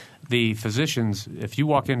think the physicians, if you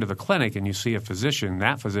walk into the clinic and you see a physician,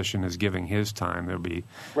 that physician is giving his time.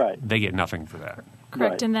 They get nothing for that.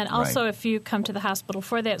 Correct. Right. And then also if you come to the hospital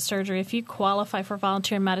for that surgery, if you qualify for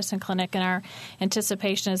volunteer medicine clinic, and our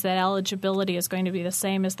anticipation is that eligibility is going to be the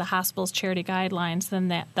same as the hospital's charity guidelines, then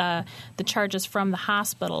the charges from the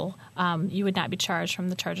hospital, you would not be charged from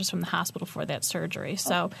the charges from the hospital for that surgery.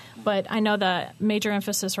 So, but I know the major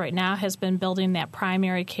emphasis right now has been building that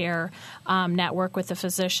primary care network with the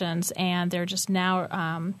physicians, and they're just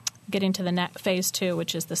now getting to the phase 2,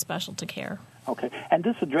 which is the specialty care. Okay, and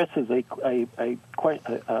this addresses a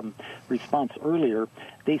response earlier.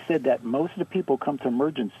 They said that most of the people come to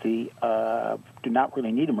emergency do not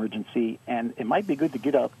really need emergency, and it might be good to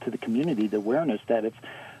get out to the community the awareness that if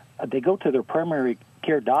they go to their primary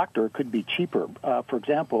care doctor, it could be cheaper. For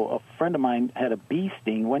example, a friend of mine had a bee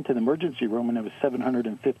sting, went to the emergency room, and it was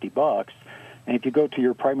 $750. And if you go to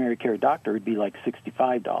your primary care doctor, it'd be like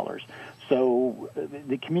 $65. So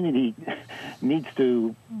the community needs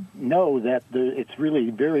to know that it's really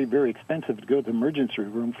very, very expensive to go to the emergency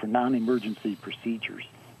room for non-emergency procedures.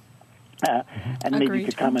 And maybe you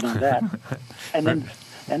could comment on that. And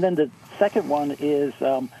then the second one is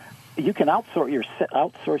you can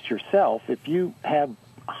outsource yourself if you have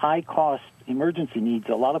high-cost emergency needs.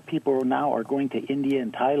 A lot of people now are going to India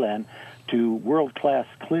and Thailand to world-class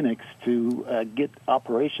clinics to get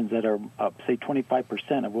operations that are, say,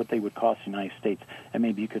 25% of what they would cost the United States. And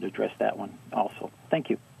maybe you could address that one also. Thank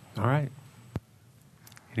you. All right.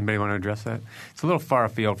 Anybody want to address that? It's a little far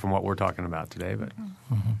afield from what we're talking about today, but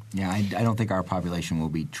Yeah, I don't think our population will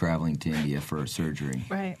be traveling to India for surgery.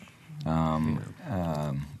 Right.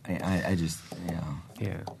 I just,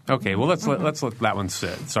 Yeah. Okay. Well, let's let that one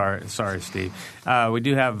sit. Sorry, Steve. We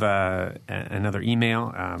do have another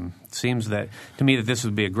email. Seems that to me that this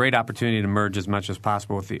would be a great opportunity to merge as much as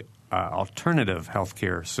possible with the alternative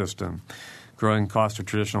healthcare system. Growing cost of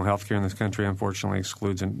traditional healthcare in this country, unfortunately,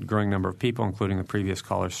 excludes a growing number of people, including the previous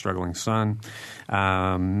caller's struggling son.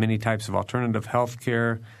 Many types of alternative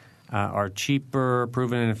healthcare are cheaper,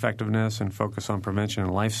 proven in effectiveness, and focus on prevention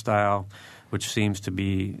and lifestyle, which seems to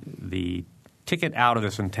be the ticket out of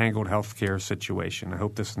this entangled healthcare situation. I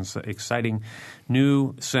hope this exciting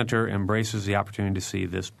new center embraces the opportunity to see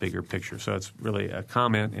this bigger picture. So it's really a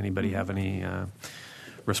comment. Anybody have any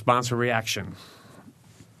response or reaction?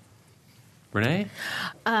 Renee?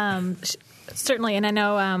 Certainly, and I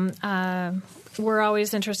know we're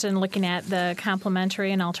always interested in looking at the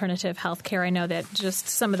complementary and alternative health care. I know that just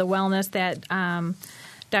some of the wellness that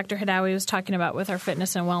Dr. Hidawi was talking about with our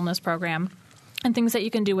fitness and wellness program and things that you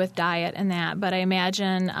can do with diet and that. But I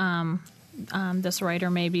imagine this writer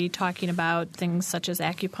may be talking about things such as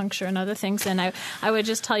acupuncture and other things. And I would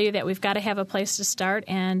just tell you that we've got to have a place to start,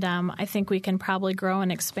 and I think we can probably grow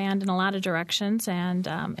and expand in a lot of directions, and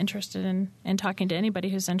interested in talking to anybody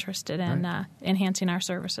who's interested in enhancing our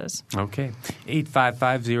services. Okay.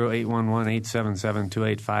 855-0811,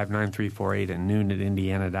 877-285-9348 and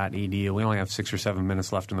noon@indiana.edu. We only have 6 or 7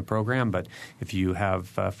 minutes left in the program, but if you have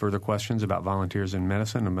further questions about volunteers in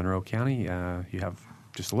medicine in Monroe County, you have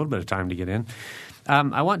just a little bit of time to get in.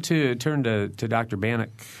 I want to turn to Dr. Bannock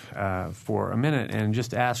for a minute and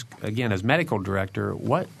just ask, again, as medical director,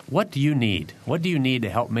 what do you need? What do you need to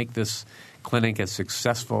help make this clinic as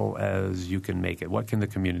successful as you can make it? What can the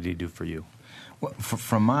community do for you? Well,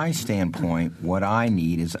 from my standpoint, what I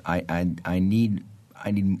need is I need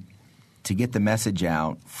to get the message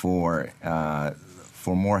out for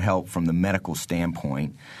more help from the medical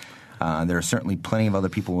standpoint. There are certainly plenty of other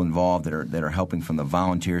people involved that are helping from the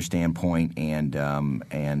volunteer standpoint and from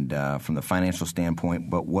the financial standpoint.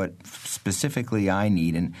 But what specifically I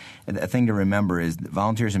need, and a thing to remember is that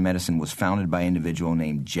Volunteers in Medicine was founded by an individual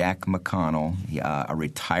named Jack McConnell, a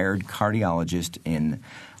retired cardiologist in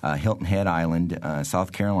Hilton Head Island,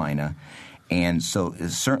 South Carolina. And so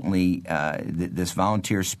certainly this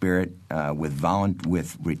volunteer spirit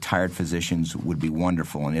with retired physicians would be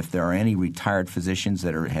wonderful. And if there are any retired physicians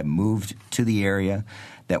that have moved to the area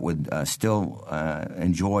that would still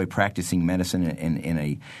enjoy practicing medicine in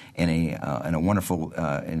a wonderful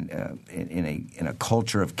in a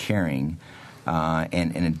culture of caring.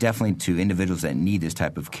 And definitely to individuals that need this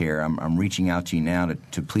type of care, I'm reaching out to you now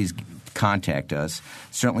to please contact us.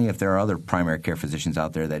 Certainly if there are other primary care physicians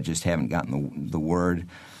out there that just haven't gotten the word,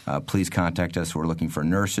 please contact us. We're looking for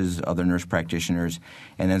nurses, other nurse practitioners,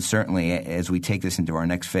 and then certainly as we take this into our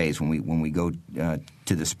next phase, when we go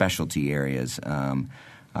to the specialty areas,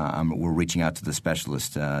 we're reaching out to the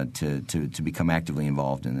specialists to become actively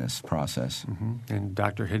involved in this process. Mm-hmm. And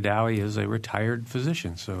Dr. Hidawi is a retired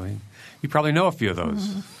physician, so you probably know a few of those.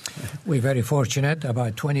 Mm-hmm. We're very fortunate.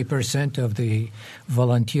 About 20% of the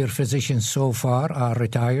volunteer physicians so far are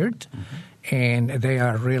retired, and they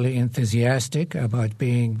are really enthusiastic about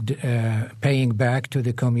paying back to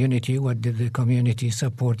the community what did the community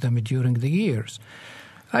support them during the years.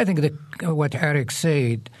 I think that what Eric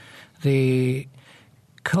said, the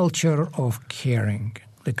culture of caring,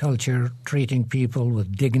 the culture treating people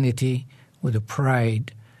with dignity, with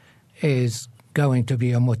pride, is going to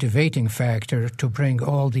be a motivating factor to bring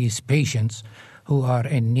all these patients who are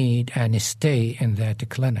in need and stay in that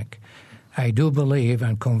clinic. I do believe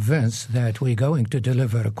and convinced that we're going to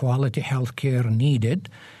deliver quality health care needed,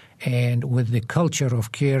 and with the culture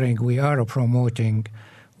of caring we are promoting,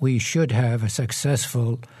 we should have a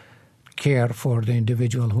successful care for the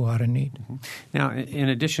individual who are in need. Mm-hmm. Now, in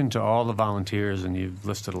addition to all the volunteers, and you've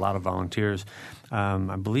listed a lot of volunteers,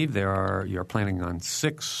 I believe you're planning on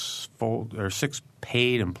 6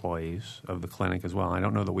 paid employees of the clinic as well. I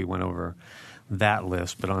don't know that we went over that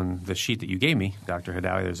list, but on the sheet that you gave me, Dr.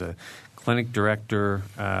 Hidawi, there's a clinic director,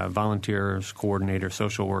 volunteers coordinator,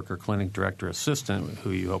 social worker, clinic director assistant,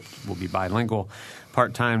 who you hope will be bilingual,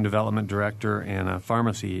 part-time development director, and a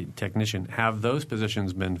pharmacy technician. Have those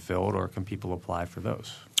positions been filled, or can people apply for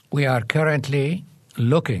those? We are currently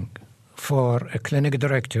looking for a clinic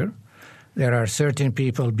director. There are certain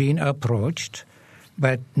people being approached,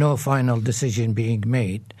 but no final decision being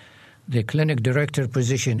made. The clinic director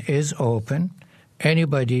position is open.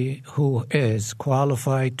 Anybody who is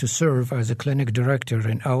qualified to serve as a clinic director,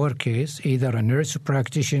 in our case, either a nurse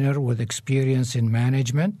practitioner with experience in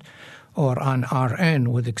management or an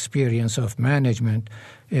RN with experience of management,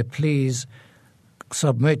 please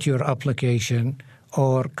submit your application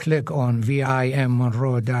or click on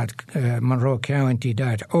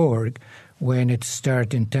vimmonroecounty.org when it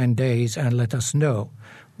starts in 10 days and let us know.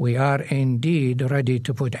 We are indeed ready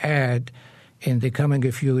to put ad in the coming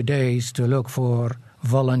few days to look for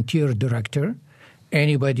volunteer director.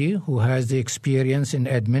 Anybody who has the experience in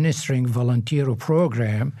administering volunteer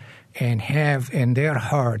program and have in their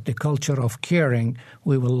heart the culture of caring,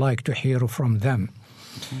 we would like to hear from them.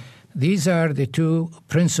 Mm-hmm. These are the two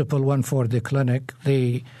principal ones for the clinic.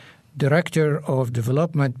 The director of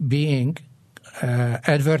development being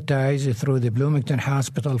advertised through the Bloomington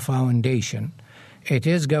Hospital Foundation. It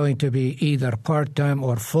is going to be either part-time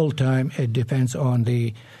or full-time. It depends on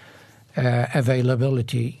the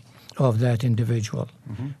availability of that individual.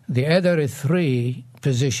 Mm-hmm. The other 3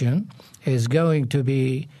 position is going to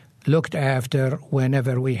be looked after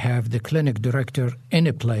whenever we have the clinic director in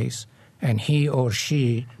a place, and he or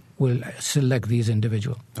she will select these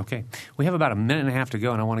individuals. Okay. We have about a minute and a half to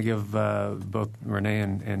go, and I want to give both Renee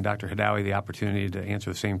and Dr. Hadaoui the opportunity to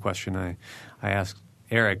answer the same question I asked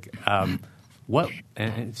Eric.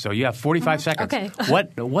 So you have 45 seconds. Okay.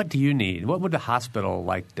 What do you need? What would the hospital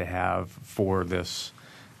like to have for this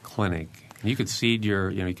clinic? You could cede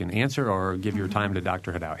you can answer or give your time to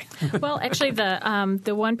Dr. Hadaoui. Well, actually,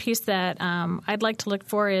 the one piece that I'd like to look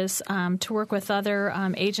for is to work with other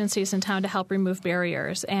agencies in town to help remove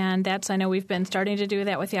barriers. And I know we've been starting to do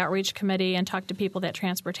that with the Outreach Committee and talk to people that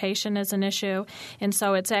transportation is an issue. And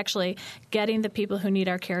so it's actually getting the people who need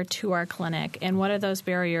our care to our clinic and what are those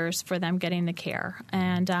barriers for them getting the care.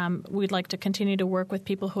 And we'd like to continue to work with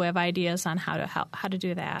people who have ideas on how to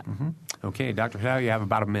do that. Mm-hmm. Okay, Dr. Hadaoui, you have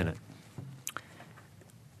about a minute.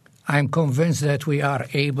 I'm convinced that we are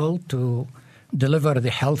able to deliver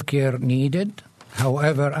the health care needed.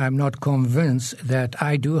 However, I'm not convinced that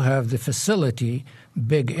I do have the facility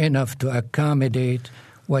big enough to accommodate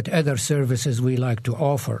what other services we like to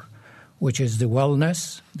offer, which is the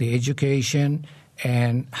wellness, the education,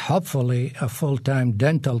 and hopefully a full-time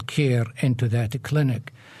dental care into that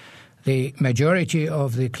clinic. The majority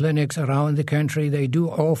of the clinics around the country, they do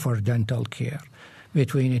offer dental care.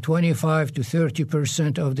 Between 25 to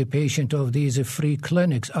 30% of the patients of these free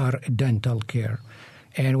clinics are dental care.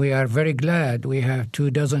 And we are very glad we have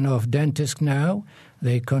 24 of dentists now.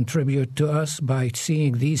 They contribute to us by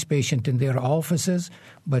seeing these patients in their offices,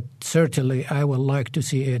 but certainly I would like to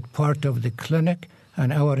see it part of the clinic,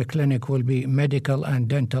 and our clinic will be medical and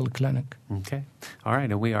dental clinic. Okay. All right,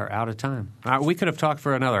 and we are out of time. We could have talked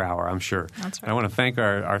for another hour, I'm sure. That's right. I want to thank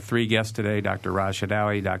our 3 guests today, Dr. Raj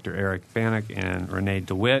Hadaoui, Dr. Eric Bannock, and Renee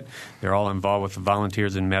DeWitt. They're all involved with the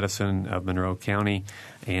Volunteers in Medicine of Monroe County,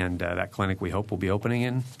 and that clinic we hope will be opening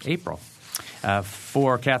in April.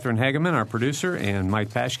 For Catherine Hageman, our producer, and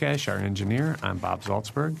Mike Pashkash, our engineer, I'm Bob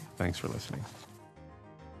Zaltzberg. Thanks for listening.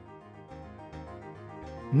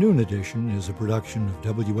 Noon Edition is a production of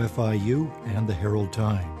WFIU and the Herald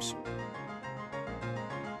Times.